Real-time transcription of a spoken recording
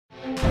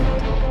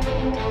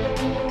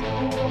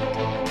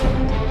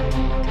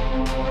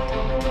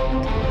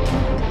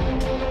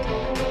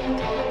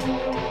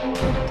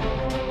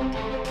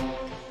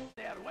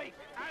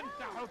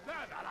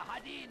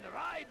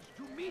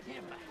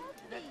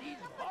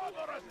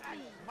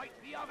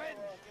might be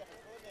avenged.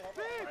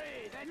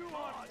 Pray that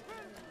God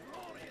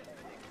glorious.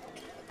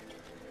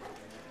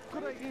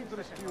 Could I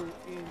interest you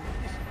in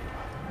history?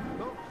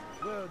 No?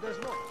 Well,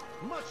 there's more.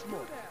 Much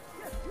more.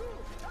 Yes, you!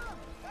 Come!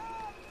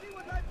 See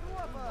what I threw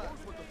up!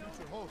 Knows what the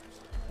future holds.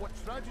 What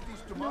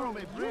tragedies tomorrow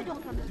may bring.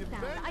 don't understand.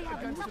 Defend I have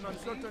against an nothing.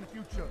 uncertain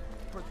future.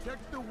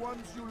 Protect the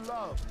ones you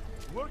love.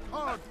 Work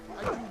hard,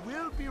 and you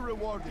will be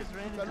rewarded.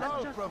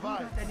 Talal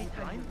provides.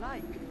 Anytime you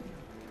like.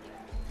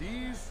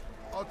 These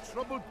are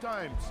troubled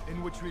times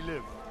in which we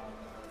live.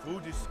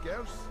 Food is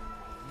scarce,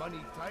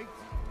 money tight,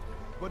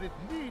 but it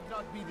need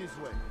not be this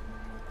way.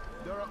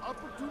 There are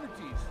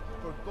opportunities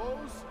for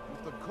those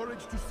with the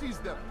courage to seize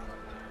them.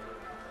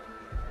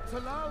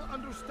 Talal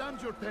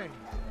understands your pain.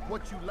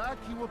 What you lack,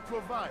 he will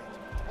provide.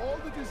 All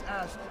that is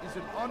asked is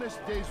an honest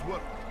day's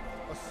work.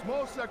 A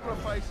small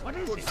sacrifice for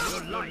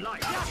Your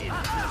life is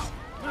now.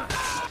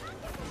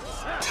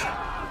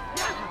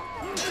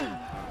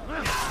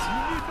 You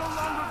need no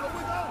longer go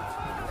without.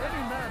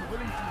 Any man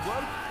willing to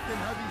work can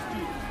have his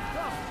due.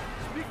 Come,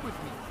 speak with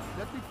me.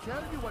 Let me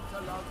tell you what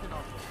Talal can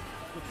offer.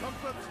 The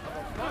comforts of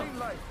a fine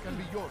life can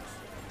be yours.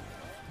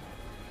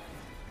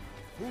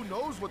 Who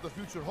knows what the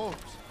future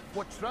holds?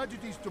 What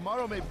tragedies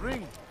tomorrow may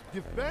bring?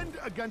 Defend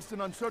against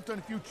an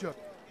uncertain future.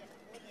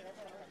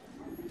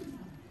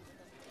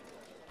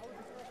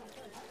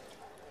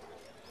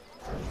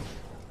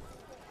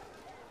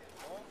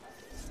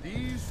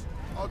 These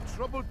are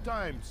troubled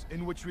times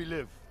in which we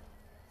live.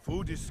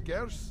 Food is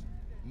scarce,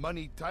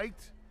 money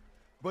tight,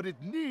 but it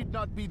need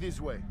not be this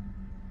way.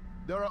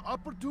 There are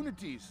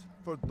opportunities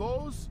for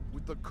those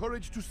with the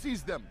courage to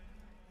seize them.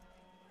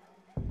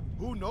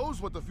 Who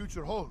knows what the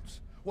future holds?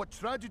 What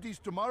tragedies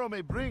tomorrow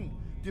may bring?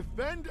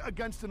 Defend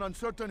against an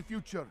uncertain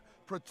future.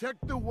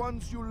 Protect the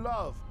ones you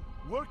love.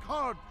 Work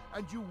hard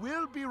and you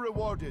will be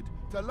rewarded.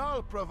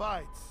 Talal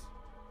provides.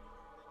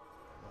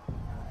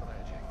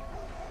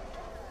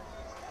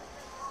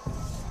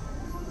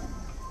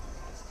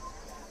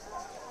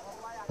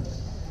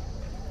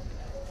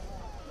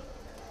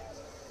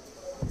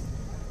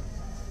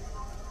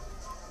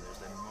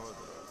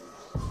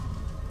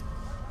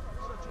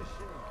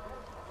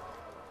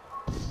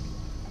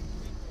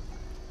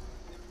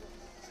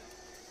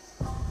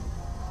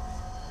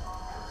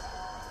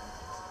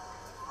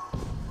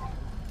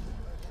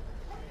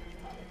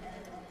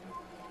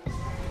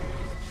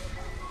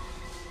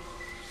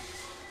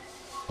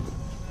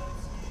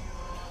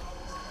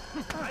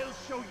 I'll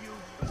show you.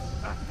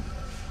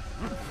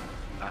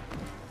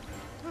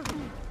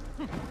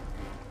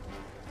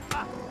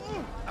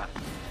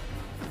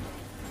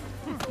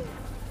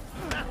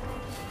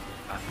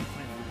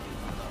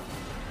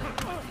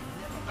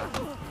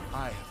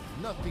 I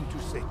have nothing to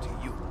say to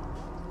you.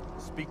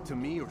 Speak to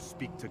me or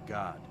speak to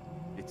God.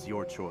 It's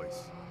your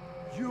choice.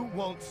 You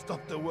won't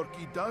stop the work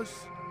he does.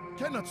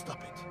 Cannot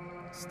stop it.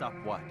 Stop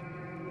what?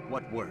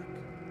 What work?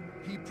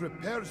 He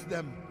prepares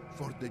them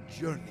for the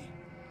journey.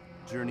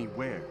 Journey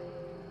where?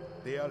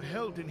 They are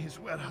held in his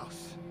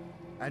warehouse.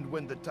 And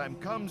when the time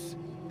comes,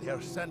 they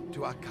are sent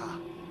to Akka.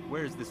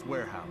 Where is this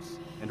warehouse?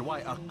 And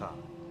why Akka?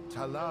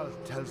 Talal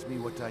tells me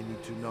what I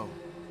need to know.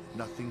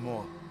 Nothing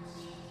more.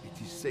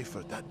 It is safer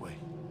that way.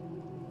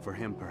 For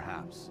him,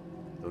 perhaps.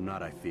 Though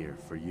not, I fear,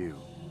 for you.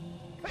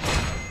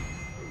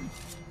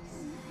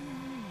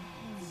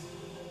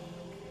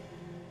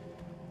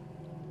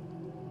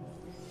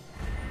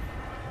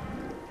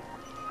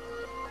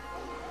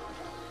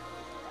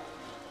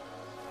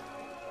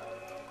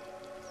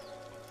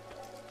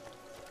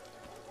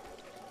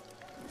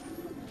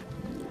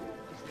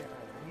 Is there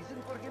a reason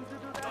for him to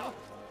do that?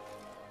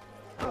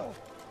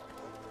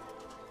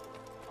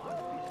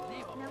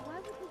 Unbelievable. Now why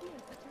would we be in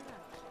such a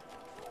rush?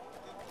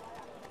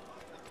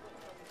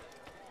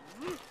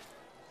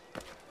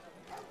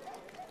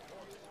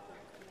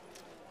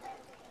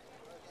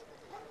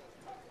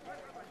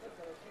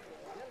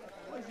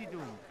 What is he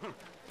doing?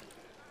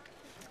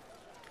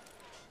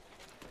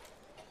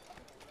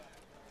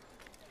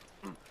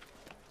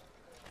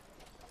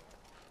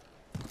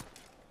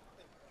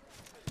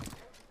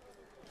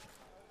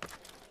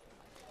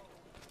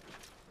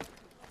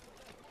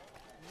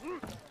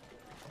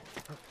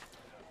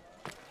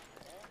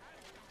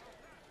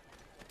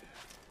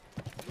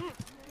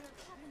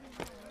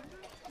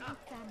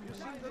 You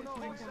seem to know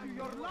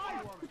your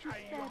life! Could you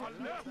spare a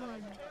few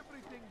time?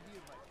 Everything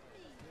here.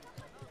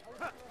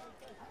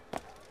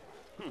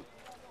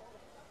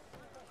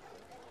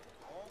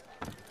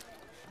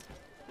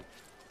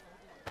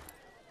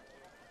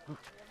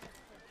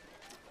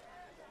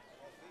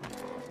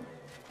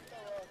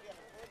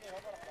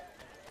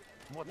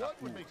 What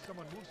would make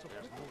someone move so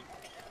quickly?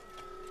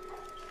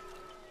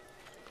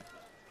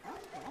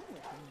 What's wrong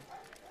with him?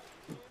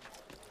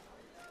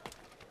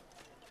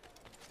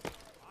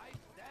 I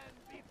stand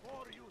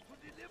before you to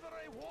deliver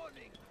a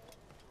warning.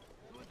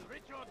 Should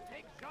Richard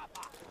take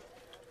Jaffa?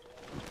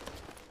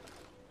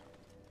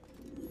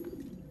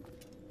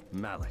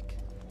 Malik.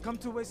 Come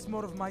to waste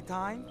more of my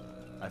time?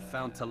 I've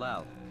found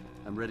Talal.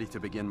 I'm ready to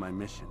begin my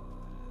mission.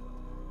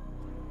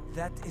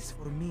 That is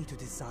for me to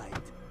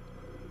decide.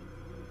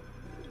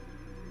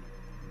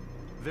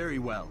 Very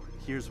well.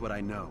 Here's what I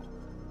know.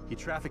 He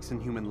traffics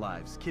in human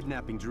lives,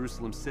 kidnapping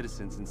Jerusalem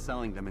citizens and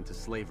selling them into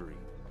slavery.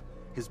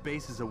 His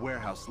base is a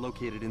warehouse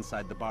located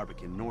inside the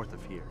Barbican, north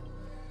of here.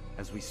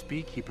 As we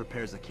speak, he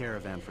prepares a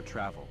caravan for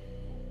travel.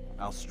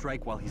 I'll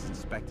strike while he's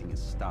inspecting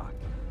his stock.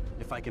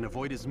 If I can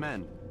avoid his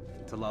men,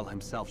 Talal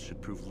himself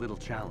should prove little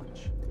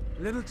challenge.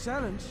 Little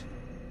challenge?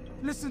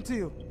 Listen to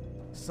you.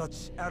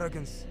 Such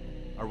arrogance.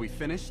 Are we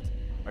finished?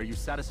 Are you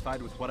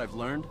satisfied with what I've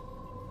learned?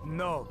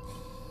 No.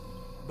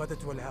 But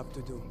it will have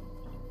to do.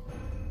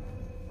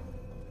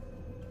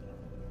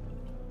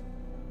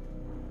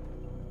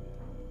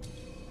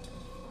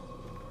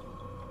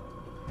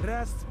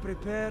 Rest,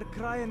 prepare,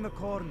 cry in the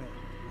corner.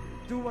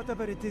 Do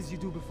whatever it is you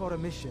do before a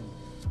mission.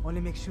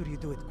 Only make sure you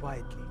do it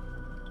quietly.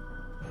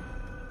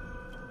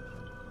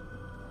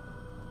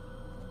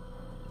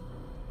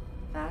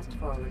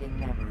 Fast-forwarding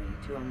memory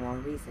to a more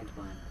recent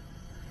one.